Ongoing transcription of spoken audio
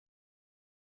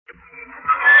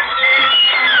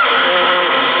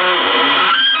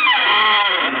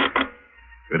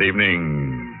Good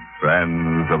evening,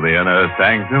 friends of the inner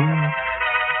sanctum.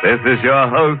 This is your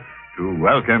host to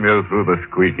welcome you through the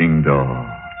squeaking door.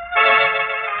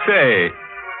 Say,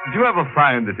 do you ever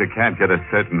find that you can't get a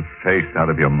certain face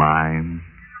out of your mind?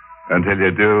 Until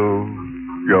you do,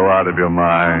 go out of your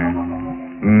mind.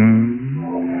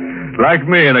 Like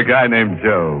me and a guy named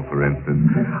Joe, for instance.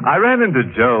 I ran into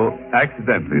Joe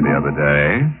accidentally the other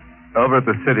day over at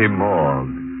the city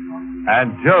morgue.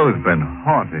 And Joe's been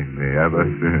haunting me ever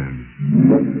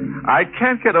since. I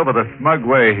can't get over the smug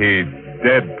way he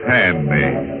deadpanned me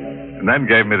and then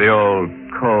gave me the old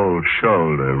cold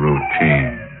shoulder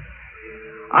routine.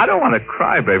 I don't want to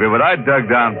cry, baby, but I dug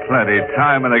down plenty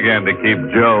time and again to keep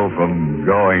Joe from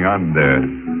going under.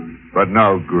 But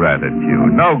no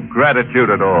gratitude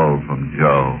at all from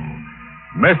Joe.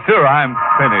 Mister, I'm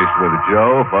finished with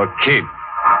Joe for keeps.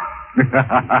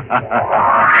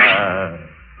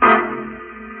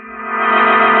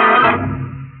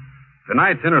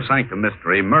 Tonight's Inner Sanctum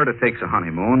mystery, Murder Takes a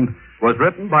Honeymoon, was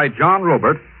written by John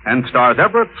Robert and stars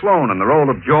Everett Sloane in the role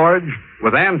of George,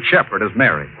 with Ann Shepard as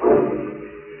Mary.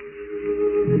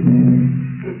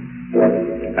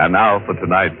 And now for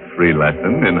tonight's free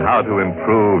lesson in how to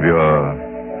improve your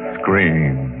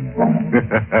screen.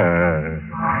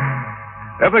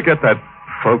 Ever get that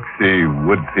folksy,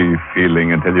 woodsy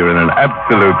feeling until you're in an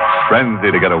absolute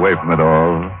frenzy to get away from it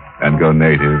all and go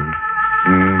native?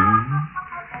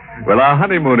 Well, our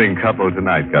honeymooning couple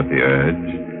tonight got the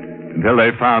urge until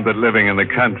they found that living in the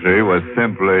country was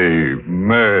simply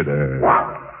murder.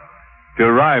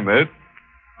 To rhyme it,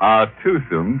 our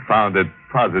twosome found it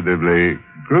positively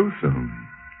gruesome.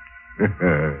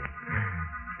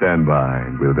 Stand by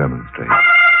and we'll demonstrate.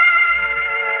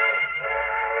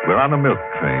 We're on a milk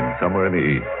train somewhere in the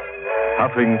east,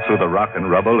 puffing through the rock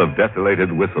and rubble of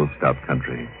desolated whistle-stop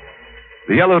country.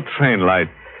 The yellow train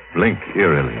lights blink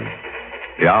eerily.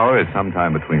 The hour is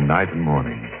sometime between night and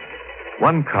morning.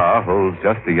 One car holds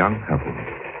just a young couple.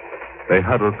 They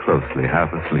huddle closely, half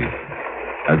asleep,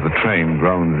 as the train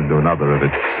groans into another of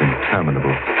its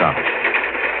interminable stops.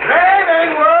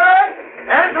 Ravenwood!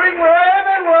 Entering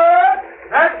Ravenwood!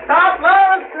 That's South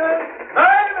Lewiston!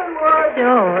 Ravenwood!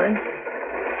 George,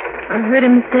 I heard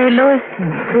him say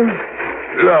Lewiston.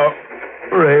 No,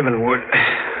 Ravenwood.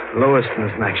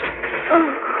 Lewiston's next.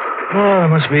 Oh, there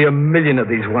must be a million of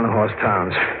these one-horse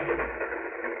towns.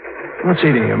 What's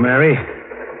eating you, Mary?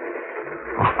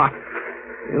 Oh,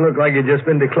 you look like you've just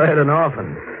been declared an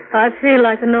orphan. I feel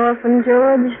like an orphan,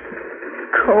 George.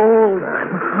 Cold,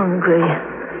 I'm hungry.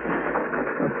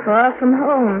 So far from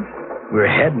home. We're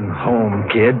heading home,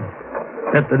 kid.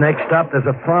 At the next stop, there's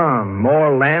a farm.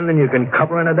 More land than you can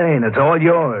cover in a day, and it's all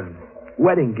yours.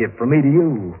 Wedding gift from me to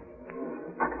you.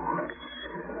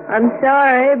 I'm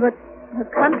sorry, but the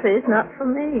country's not for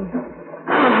me.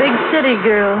 I'm a big city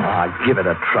girl. Ah, give it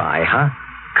a try, huh?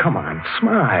 Come on,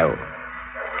 smile.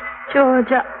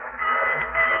 George,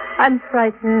 I'm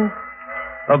frightened.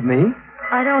 Of me?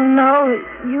 I don't know.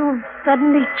 You've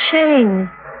suddenly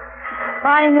changed.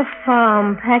 Buying a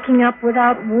farm, packing up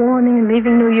without warning and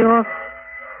leaving New York.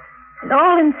 And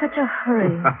all in such a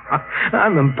hurry.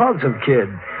 I'm impulsive, kid.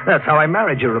 That's how I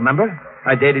married you, remember?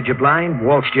 I dated you blind,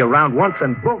 waltzed you around once,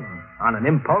 and boom. On an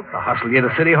impulse, I hustled you to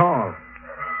City Hall.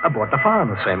 I bought the farm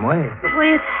the same way. The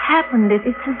way it happened, it's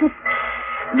as if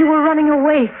you were running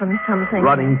away from something.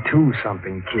 Running to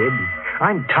something, kid.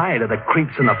 I'm tired of the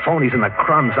creeps and the phonies and the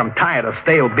crumbs. I'm tired of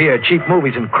stale beer, cheap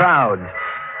movies, and crowds.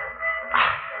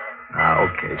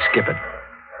 Okay, skip it.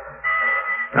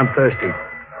 I'm thirsty.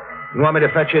 You want me to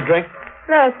fetch you a drink?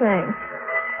 No, thanks.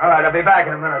 All right, I'll be back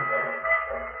in a minute.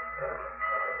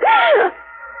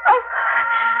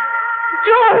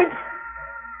 George!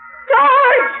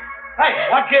 George! Hey,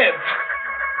 what kids?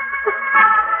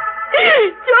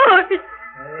 George! Hey,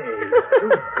 you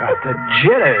got the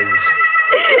jitters.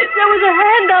 There was a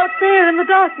hand out there in the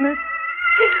darkness,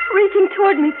 reaching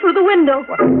toward me through the window.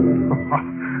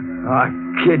 Oh,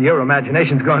 kid, your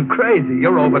imagination's gone crazy.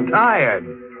 You're overtired.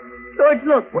 George,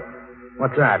 look.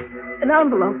 What's that? An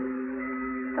envelope.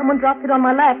 Someone dropped it on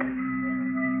my lap.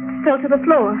 It fell to the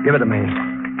floor. Give it to me.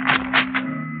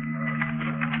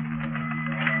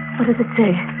 What does it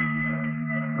say?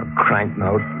 A crank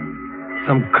note.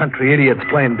 Some country idiot's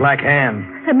playing black hand.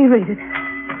 Let me read it.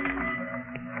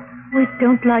 We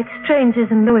don't like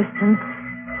strangers in Lewiston,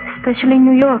 especially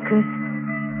New Yorkers.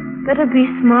 Better be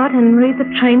smart and read the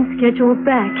train schedule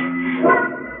back.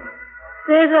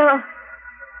 There's a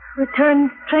return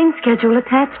train schedule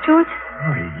attached to it.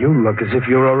 Oh, you look as if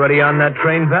you were already on that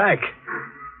train back.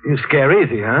 You scare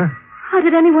easy, huh? How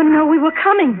did anyone know we were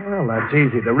coming? Well, that's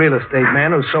easy. The real estate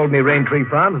man who sold me Rain Tree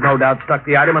Farms no doubt stuck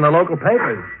the item in the local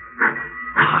papers.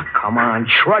 come on.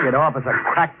 Shrug it off as a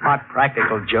crackpot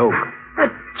practical joke.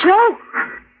 But, Joe,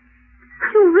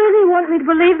 you really want me to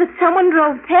believe that someone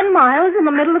drove 10 miles in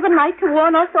the middle of the night to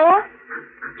warn us off?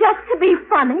 Just to be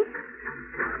funny?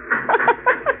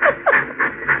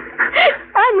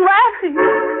 I'm laughing.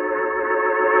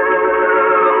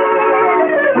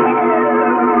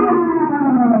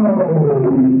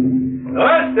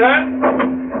 Lewiston!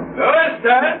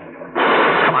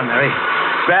 Come on, Mary.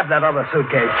 Grab that other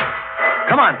suitcase.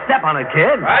 Come on, step on it,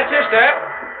 kid. Right, your step.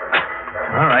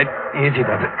 All right, easy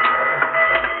does it.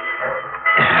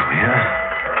 There we are.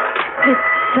 It's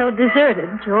so deserted,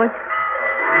 George.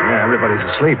 Yeah, everybody's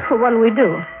asleep. Well, what'll we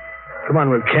do? Come on,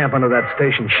 we'll camp under that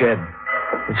station shed.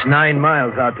 It's 9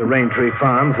 miles out to Raintree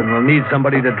Farms, and we'll need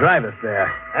somebody to drive us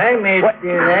there. I may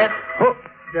do that. Oh,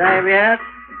 Drive you out.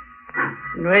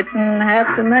 Been waiting half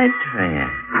the night for you.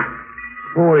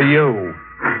 who are you?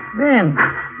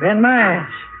 Ben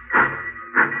Myers.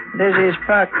 Lizzie's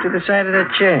parked to the side of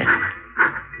that shed.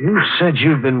 You said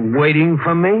you've been waiting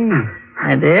for me?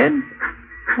 I did.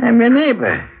 I'm your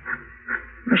neighbor.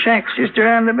 My shack's just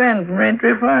around the bend from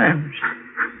Raintree Farms.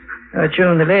 Thought you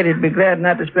and the lady'd be glad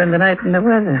not to spend the night in the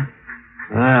weather.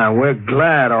 Ah, we're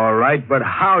glad, all right, but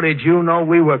how did you know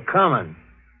we were coming?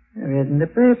 I read in the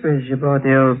papers you bought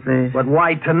the old place. But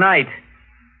why tonight?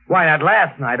 Why not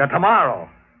last night or tomorrow?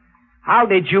 How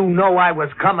did you know I was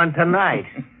coming tonight?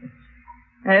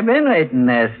 I've been waiting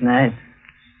last night.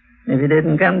 If you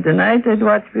didn't come tonight, I'd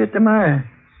watch for you tomorrow.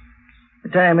 The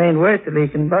time ain't worth a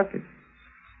leaking bucket.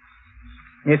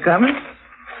 You coming?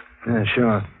 Yeah,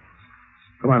 sure.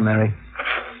 Come on, Mary.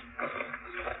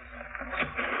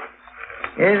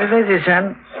 Here's the Lizzie,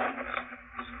 son.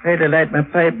 Ready to light my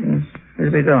pipe and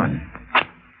we'll be going.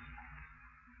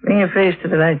 Bring your face to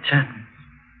the light, son.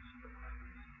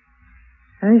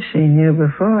 I've seen you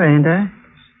before, ain't I?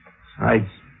 I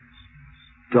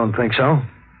don't think so.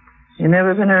 You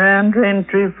never been around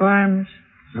Raintree Farms?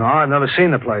 No, I've never seen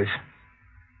the place.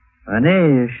 Funny,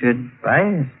 you should buy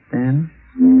it then.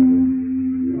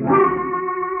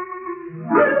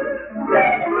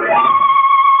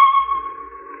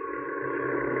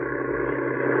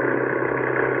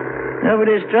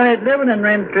 Nobody's tried living in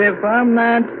Raintree Farm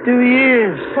now in 2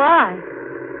 years. Why?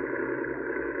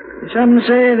 Some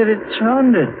say that it's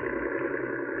haunted.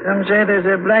 Some say there's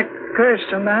a black curse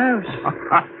on the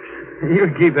house.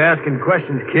 You keep asking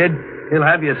questions, kid. He'll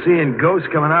have you seeing ghosts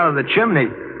coming out of the chimney.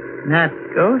 Not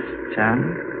ghosts,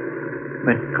 son,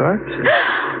 but corpses.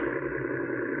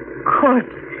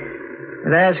 Corpse. The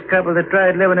last couple that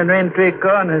tried living in Raintree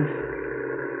Corners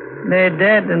lay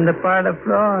dead in the parlor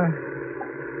floor.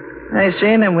 I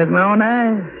seen them with my own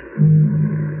eyes.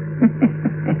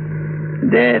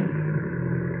 Dead.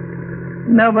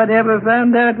 Nobody ever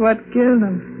found out what killed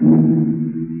them.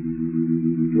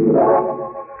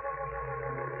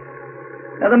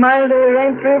 Another mile to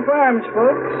Raintree Farms,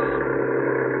 folks.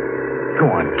 Go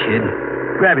on, kid.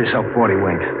 Grab yourself 40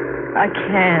 winks. I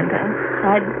can't.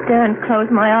 I daren't close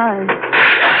my eyes.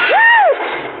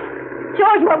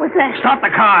 George, what was that? Stop the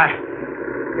car.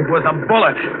 It was a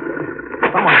bullet.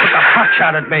 Someone took a pot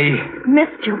shot at me.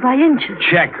 Missed you by inches.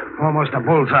 Check. Almost a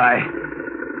bullseye.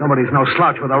 Somebody's no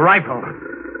slouch with a rifle.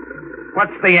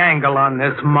 What's the angle on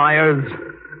this, Myers?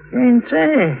 Can't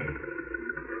say.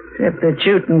 Except that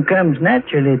shooting comes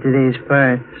naturally to these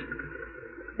parts.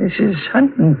 This is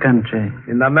hunting country.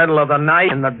 In the middle of the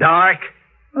night, in the dark?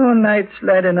 Oh, night's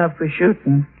light enough for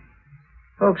shooting.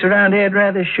 Folks around here'd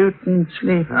rather shoot than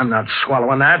sleep. I'm not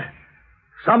swallowing that.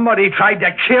 Somebody tried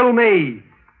to kill me.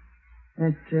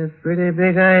 That's a pretty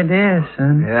big idea,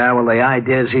 son. Yeah, well, the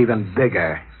idea's even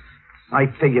bigger. I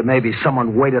figure maybe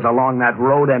someone waited along that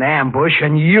road in ambush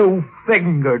and you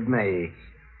fingered me.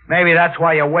 Maybe that's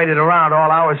why you waited around all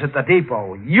hours at the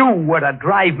depot. You were to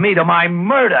drive me to my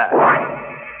murder.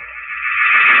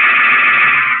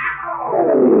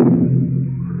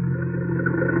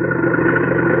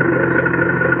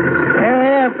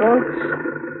 Yeah, folks.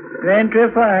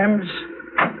 Raintree Farms.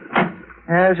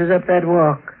 House is up that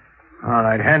walk. All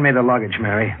right, hand me the luggage,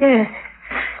 Mary. Yes.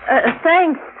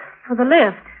 Thanks for the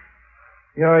lift.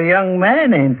 Your young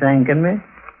man ain't thanking me.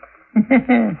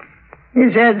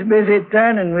 His head's busy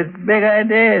turning with big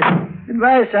ideas.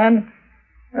 Goodbye, son.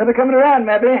 I'll be coming around,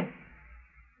 maybe.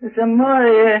 With some more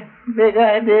of your big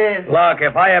ideas. Look,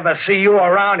 if I ever see you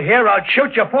around here, I'll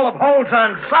shoot you full of holes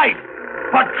on sight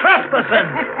for trespassing.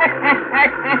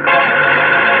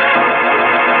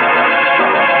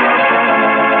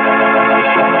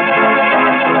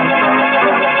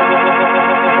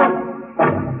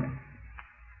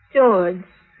 George,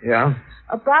 Yeah?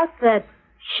 about that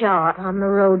shot on the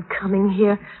road coming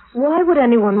here, why would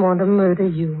anyone want to murder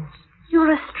you?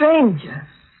 You're a stranger.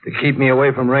 To keep me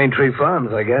away from Raintree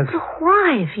Farms, I guess.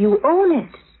 Why, if you own it?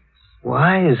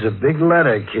 Why is a big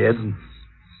letter, kid.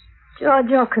 George,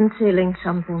 you're concealing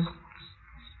something.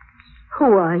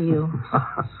 Who are you?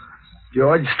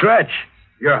 George Stretch,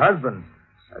 your husband.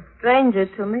 A stranger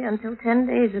to me until 10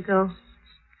 days ago.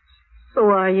 Who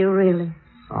are you, really?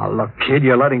 Oh, look, kid,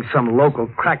 you're letting some local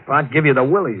crackpot give you the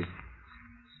willies.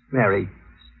 Mary,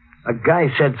 a guy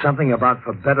said something about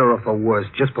for better or for worse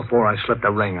just before I slipped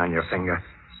a ring on your finger.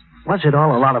 Was it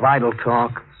all a lot of idle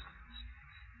talk?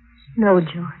 No,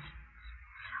 George.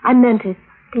 I meant it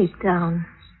deep down.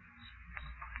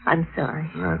 I'm sorry.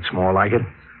 That's more like it.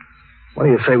 What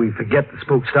do you say we forget the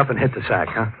spook stuff and hit the sack,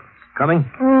 huh? Coming?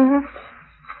 Mm-hmm.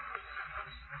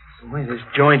 Boy, this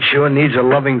joint sure needs a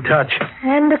loving touch.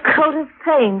 And a coat of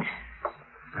paint.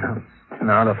 Well,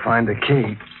 now to find the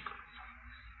key.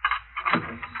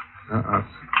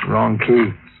 Wrong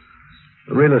key.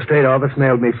 The real estate office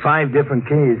mailed me 5 different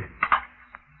keys.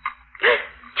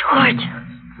 George.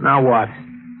 Now what?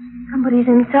 Somebody's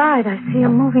inside. I see a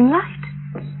moving light.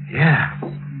 Yeah.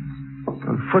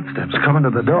 Some footsteps coming to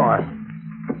the door.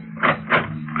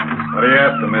 What are you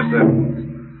after, mister?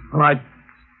 Well,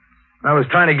 I was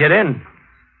trying to get in.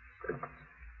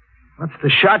 What's the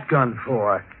shotgun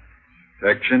for?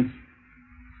 Protection?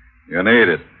 You need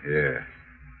it, yeah.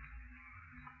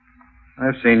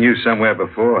 I've seen you somewhere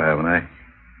before, haven't I?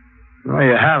 No,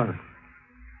 you haven't.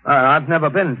 I've never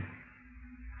been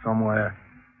somewhere.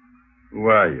 Who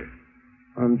are you?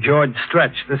 I'm George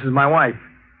Stretch. This is my wife.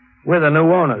 We're the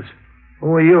new owners.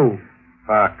 Who are you?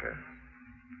 Parker.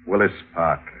 Willis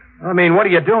Parker. I mean, what are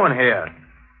you doing here?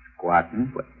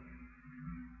 Squatting?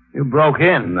 You broke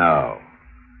in. No.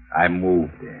 I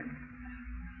moved in.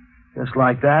 Just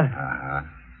like that? Uh-huh.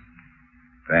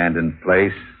 Abandoned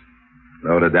place.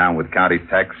 Loaded down with county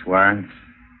tax warrants.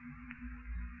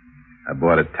 I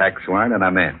bought a tax warrant and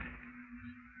I'm in.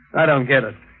 I don't get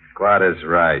it. Squatter's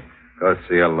right. Go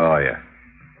see a lawyer.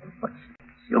 What?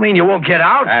 You mean you won't get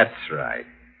out? That's right.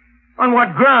 On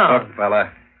what ground? Look,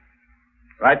 fella.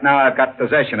 Right now I've got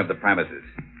possession of the premises.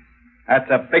 That's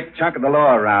a big chunk of the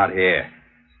law around here.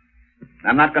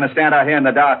 I'm not going to stand out here in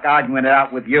the dark arguing it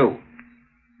out with you.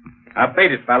 Now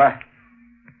beat it, fella.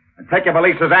 And take your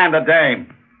valises and the dame.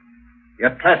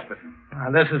 You're trespassing.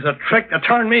 Now, this is a trick to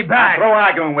turn me back. Throw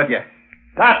arguing with you.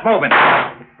 Start moving.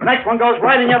 The next one goes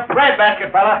right in your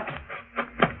breadbasket, fella.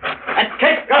 And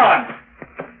keep going.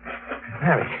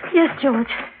 Mary. Yes, George.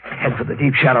 Head for the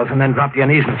deep shadows and then drop to your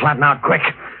knees and flatten out quick.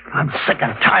 I'm sick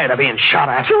and tired of being shot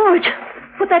at. George,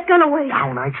 put that gun away.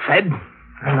 Down, I said.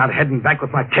 I'm not heading back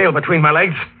with my tail between my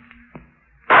legs.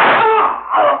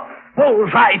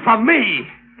 Bullseye for me.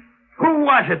 Who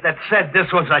was it that said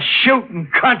this was a shooting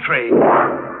country?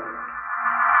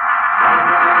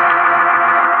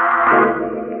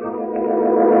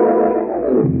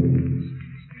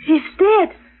 He's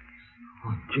dead.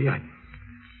 Oh, gee,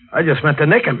 I just meant to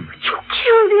nick him. You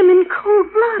killed him in cold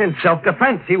blood. In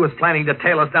self-defense. He was planning to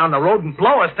tail us down the road and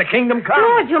blow us to kingdom come.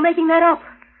 George, you're making that up.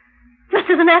 Just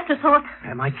as an afterthought.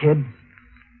 Am I, kid?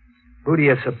 Who do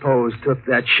you suppose took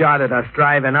that shot at us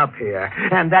driving up here?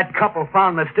 And that couple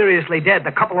found mysteriously dead,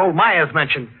 the couple old Myers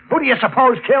mentioned. Who do you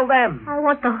suppose killed them? I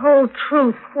want the whole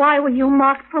truth. Why were you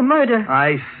marked for murder?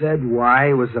 I said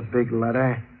why was a big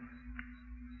letter.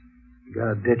 You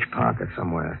gotta ditch Parker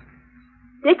somewhere.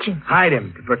 Ditch him? Hide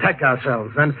him to protect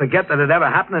ourselves, then forget that it ever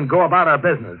happened and go about our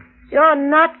business. You're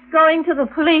not going to the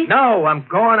police? No, I'm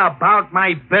going about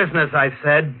my business, I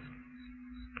said.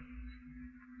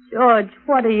 George,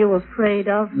 what are you afraid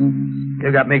of?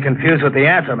 You got me confused with the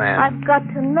answer, man. I've got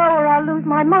to know or I'll lose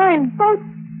my mind. Both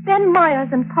Ben Myers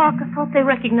and Parker thought they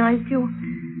recognized you.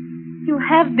 You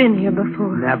have been here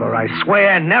before. Never, I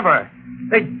swear, never.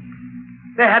 They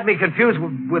had me confused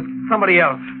with somebody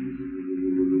else.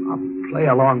 I'll play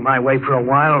along my way for a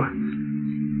while.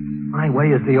 My way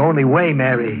is the only way,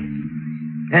 Mary.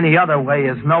 Any other way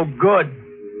is no good.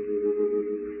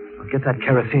 I'll get that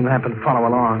kerosene lamp and follow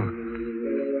along.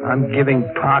 I'm giving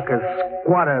Parker's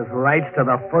squatters rights to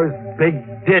the first big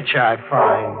ditch I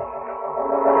find.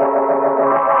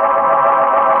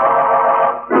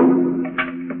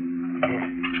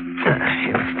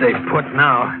 He'll stay put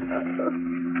now.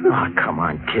 Oh, come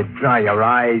on, kid. Dry your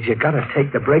eyes. You gotta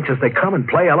take the breaks as they come and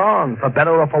play along, for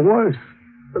better or for worse.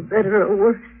 For better or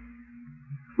worse.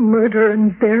 Murder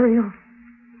and burial.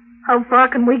 How far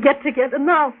can we get together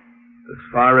now? As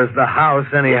far as the house,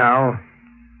 anyhow.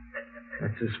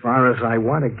 That's as far as I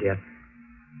want to get.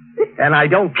 And I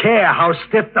don't care how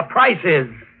stiff the price is.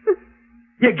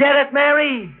 You get it,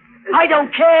 Mary? I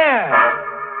don't care.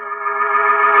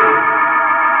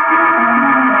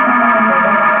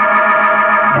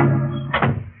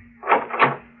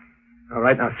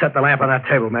 right, now set the lamp on that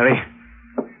table, Mary.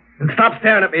 And stop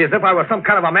staring at me as if I were some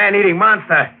kind of a man-eating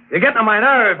monster. You're getting on my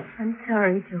nerves. I'm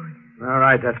sorry, George. All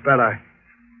right, that's better.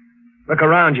 Look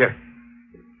around you.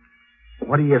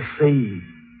 What do you see?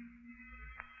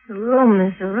 The room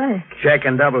is a wreck. Check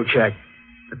and double check.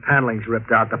 The paneling's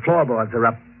ripped out. The floorboards are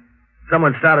up.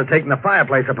 Someone started taking the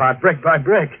fireplace apart brick by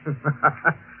brick.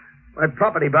 My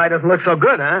property buy doesn't look so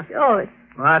good, huh? George.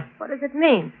 What? What does it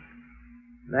mean?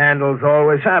 Vandals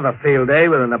always have a field day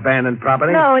with an abandoned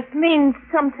property. No, it means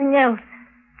something else.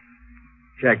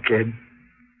 Check, kid.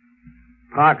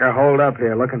 Parker holed up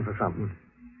here looking for something.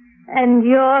 And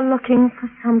you're looking for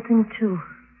something, too.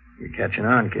 You're catching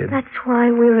on, kid. That's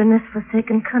why we're in this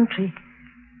forsaken country.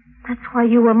 That's why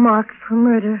you were marked for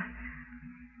murder.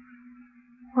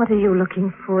 What are you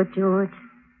looking for, George?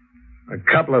 A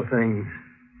couple of things.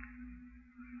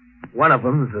 One of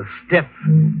them's a stiff.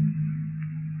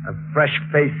 A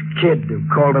fresh-faced kid who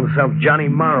called himself Johnny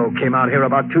Morrow came out here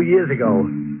about 2 years ago.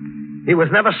 He was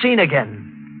never seen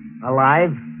again.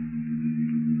 Alive.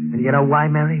 And you know why,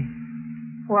 Mary?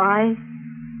 Why?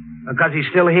 Because he's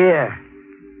still here.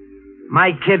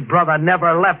 My kid brother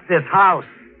never left this house.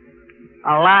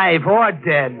 Alive or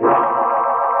dead.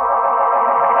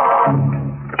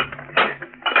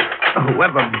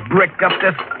 Whoever bricked up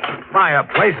this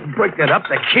fireplace bricked it up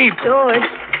to keep. George,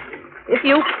 if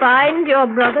you find your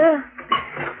brother,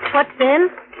 what then?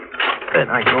 Then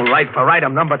I go right for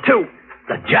item number 2.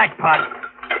 The jackpot.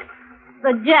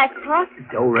 The jackpot?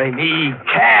 Do-re-mi,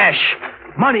 cash.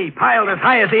 Money piled as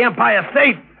high as the Empire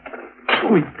State.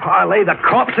 We parlay the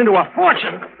corpse into a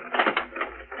fortune.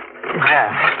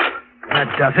 Yeah,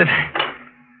 that does it.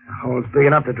 The hole's big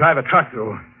enough to drive a truck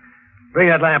through. Bring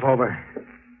that lamp over.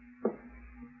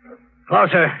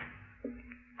 Closer.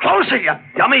 Closer, you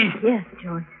dummy. Yes,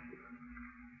 George.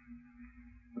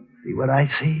 See what I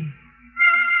see?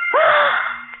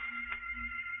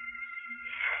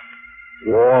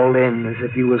 Walled in as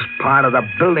if he was part of the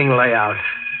building layout.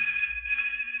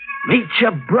 Meet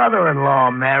your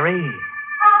brother-in-law, Mary.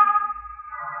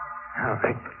 All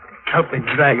right. Help me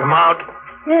drag him out.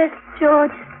 Yes,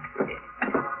 George.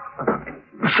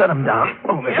 Set him down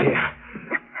over here.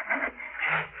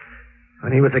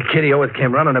 When he was a kid, he always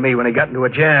came running to me when he got into a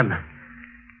jam.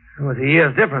 There was a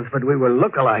year's difference, but we were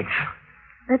lookalikes.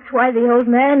 That's why the old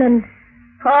man and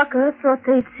Parker thought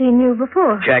they'd seen you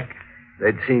before. Check.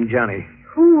 They'd seen Johnny.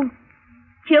 Who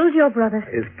killed your brother?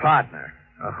 His partner,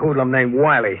 a hoodlum named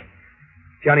Wiley.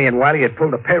 Johnny and Wiley had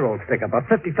pulled a payroll stick-up, a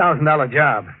 $50,000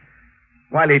 job.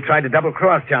 Wiley tried to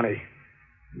double-cross Johnny.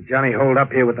 Johnny holed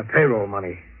up here with the payroll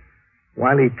money.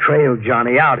 Wiley trailed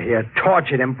Johnny out here,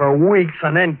 tortured him for weeks,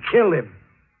 and then killed him.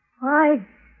 Why?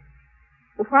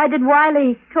 Why did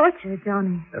Wiley torture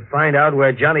Johnny? To find out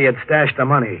where Johnny had stashed the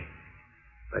money.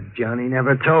 But Johnny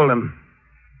never told him.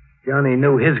 Johnny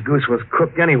knew his goose was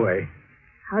cooked anyway.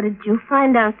 How did you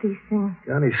find out these things?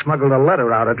 Johnny smuggled a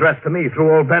letter out addressed to me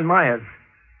through old Ben Myers.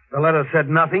 The letter said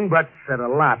nothing, but said a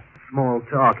lot. Small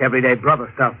talk, everyday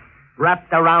brother stuff,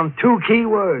 wrapped around 2 key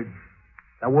words.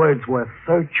 The words were,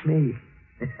 search me.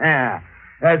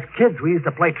 As kids, we used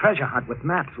to play treasure hunt with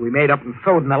maps we made up and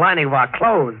sewed in the lining of our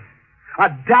clothes.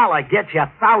 $1 gets you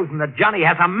 1,000 that Johnny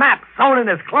has a map sewn in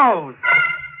his clothes.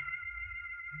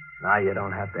 Now you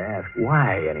don't have to ask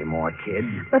why anymore, kid.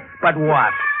 But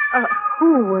what?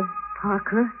 Who was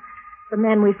Parker, the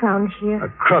man we found here? A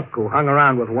crook who hung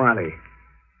around with Wiley.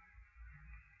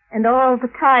 And all the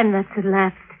time that's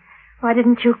elapsed, why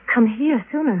didn't you come here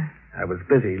sooner? I was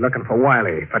busy looking for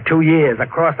Wiley for 2 years,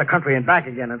 across the country and back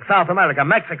again, in South America,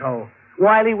 Mexico.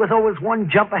 Wiley was always one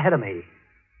jump ahead of me.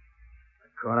 I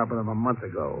caught up with him a month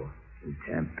ago in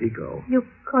Tampico. You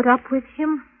caught up with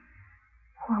him?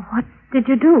 Well, what did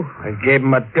you do? I gave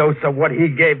him a dose of what he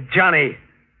gave Johnny.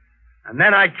 And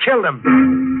then I killed him.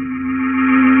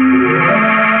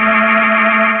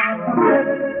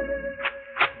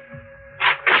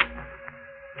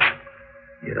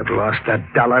 You'd have lost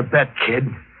that dollar bet, kid.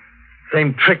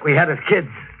 Same trick we had as kids.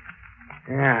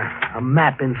 Yeah, a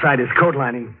map inside his coat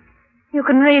lining. You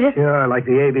can read it? Sure, like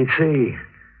the ABC.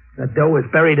 The dough is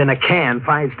buried in a can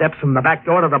 5 steps from the back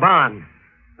door to the barn.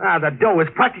 The dough is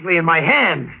practically in my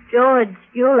hand. George,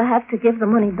 you'll have to give the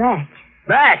money back.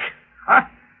 Back? Huh?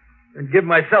 And give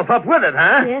myself up with it,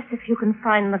 huh? Yes, if you can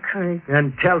find the courage.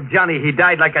 And tell Johnny he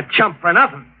died like a chump for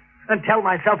nothing. And tell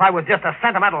myself I was just a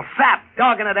sentimental sap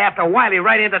dogging it after Wiley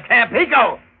right into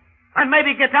Tampico. And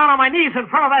maybe get down on my knees in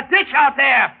front of that ditch out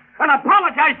there and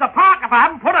apologize to Parker if I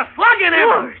haven't put a slug in him.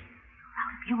 George,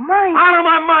 out of your mind. Out of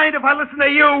my mind if I listen to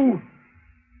you.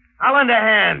 I'll lend a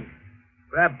hand.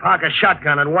 Grab Parker's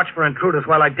shotgun and watch for intruders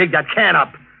while I dig that can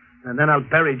up. And then I'll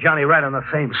bury Johnny right on the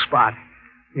same spot.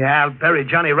 Yeah, I'll bury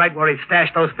Johnny right where he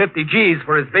stashed those 50 G's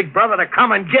for his big brother to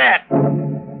come and get.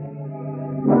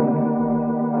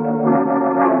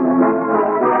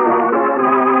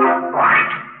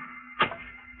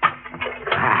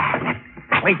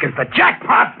 That clink is the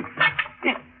jackpot.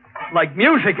 Like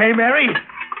music, eh, Mary?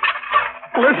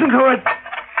 Listen to it.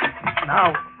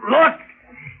 Now, look.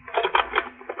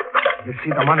 You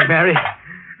see the money, Mary?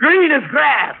 Green as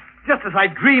grass, just as I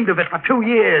dreamed of it for 2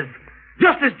 years.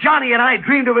 Just as Johnny and I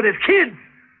dreamed of it as kids.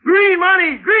 Green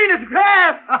money, green as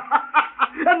grass.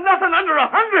 And nothing under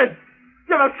 100.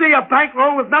 You ever see a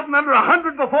bankroll with nothing under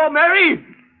 100 before, Mary?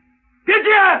 Did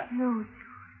you? No.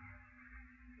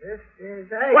 Just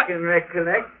as I can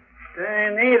recollect, I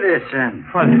neither, son.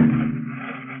 What?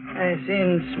 I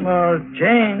seen small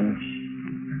change.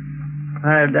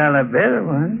 $5 bill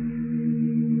once.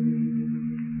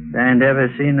 I never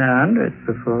seen 100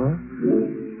 before.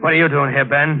 What are you doing here,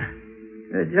 Ben?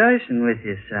 Rejoicing with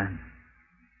you, son.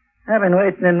 I've been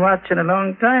waiting and watching a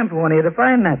long time for one of you to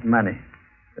find that money.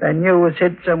 But I knew it was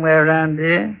hid somewhere around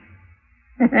here.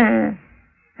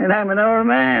 And I'm an old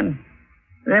man.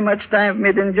 There ain't much time for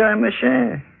me to enjoy my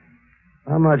share.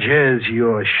 How much is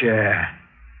your share?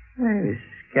 I was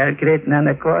calculating on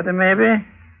a quarter, maybe.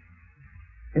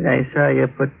 And I saw you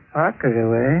put Parker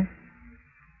away.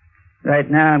 Right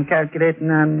now I'm calculating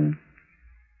on,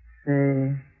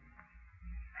 say,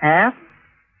 half.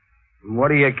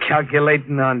 What are you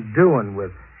calculating on doing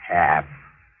with half?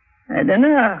 I don't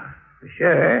know, for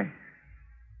sure.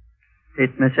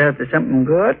 Treat myself to something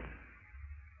good.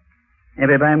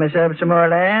 Maybe buy myself some more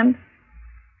land.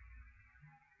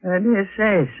 What do you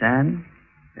say, son?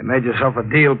 You made yourself a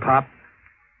deal, Pop.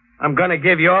 I'm going to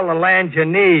give you all the land you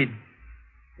need.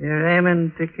 You're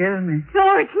aiming to kill me.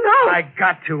 George, no. I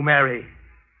got to, Mary.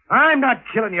 I'm not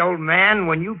killing you, old man.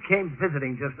 When you came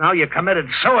visiting just now, you committed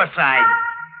suicide.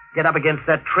 Get up against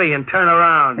that tree and turn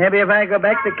around. Maybe if I go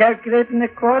back to calculating the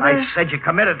quarter? I said you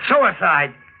committed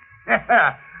suicide.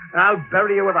 I'll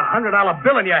bury you with $100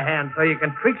 bill in your hand so you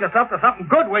can treat yourself to something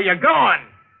good where you're going.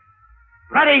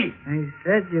 Ready? I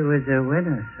said you was a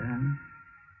winner, son.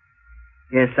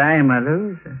 Guess I'm a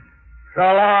loser. So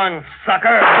long,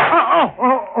 sucker.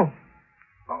 Oh.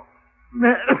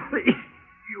 Mary,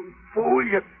 you fool.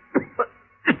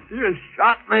 You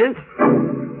shot me.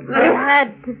 I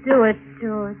had to do it,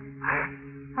 George.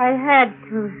 I had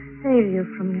to save you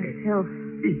from yourself.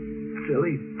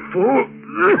 Silly fool.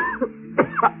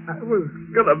 I was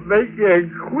going to make you a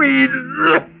queen.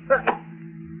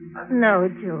 No,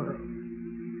 George.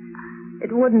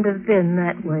 It wouldn't have been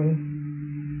that way.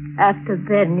 After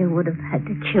then, you would have had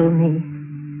to kill me.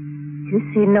 You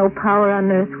see, no power on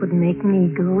earth would make me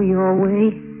go your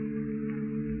way.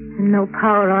 And no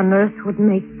power on earth would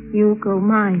make you go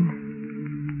mine.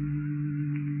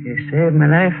 You saved my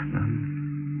life, Mom.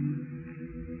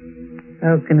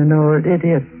 How can an old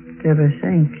idiot ever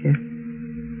thank you?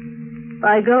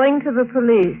 By going to the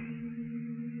police.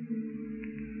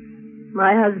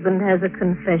 My husband has a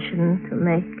confession to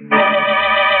make.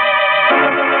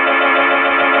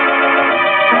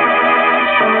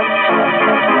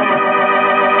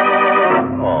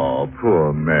 Oh,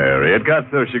 poor Mary. It got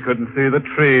so she couldn't see the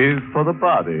trees for the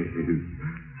bodies.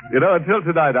 You know, until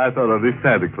tonight, I thought only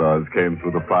Santa Claus came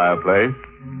through the fireplace.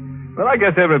 Well, I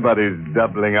guess everybody's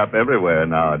doubling up everywhere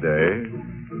nowadays.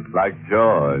 Like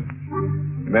George.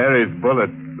 Mary's bullet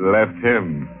left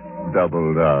him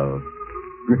doubled up.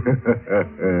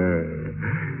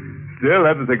 Still,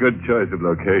 that was a good choice of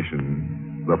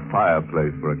location. The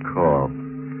fireplace for a corpse.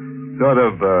 Sort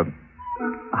of,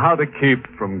 how to keep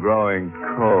from growing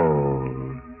cold.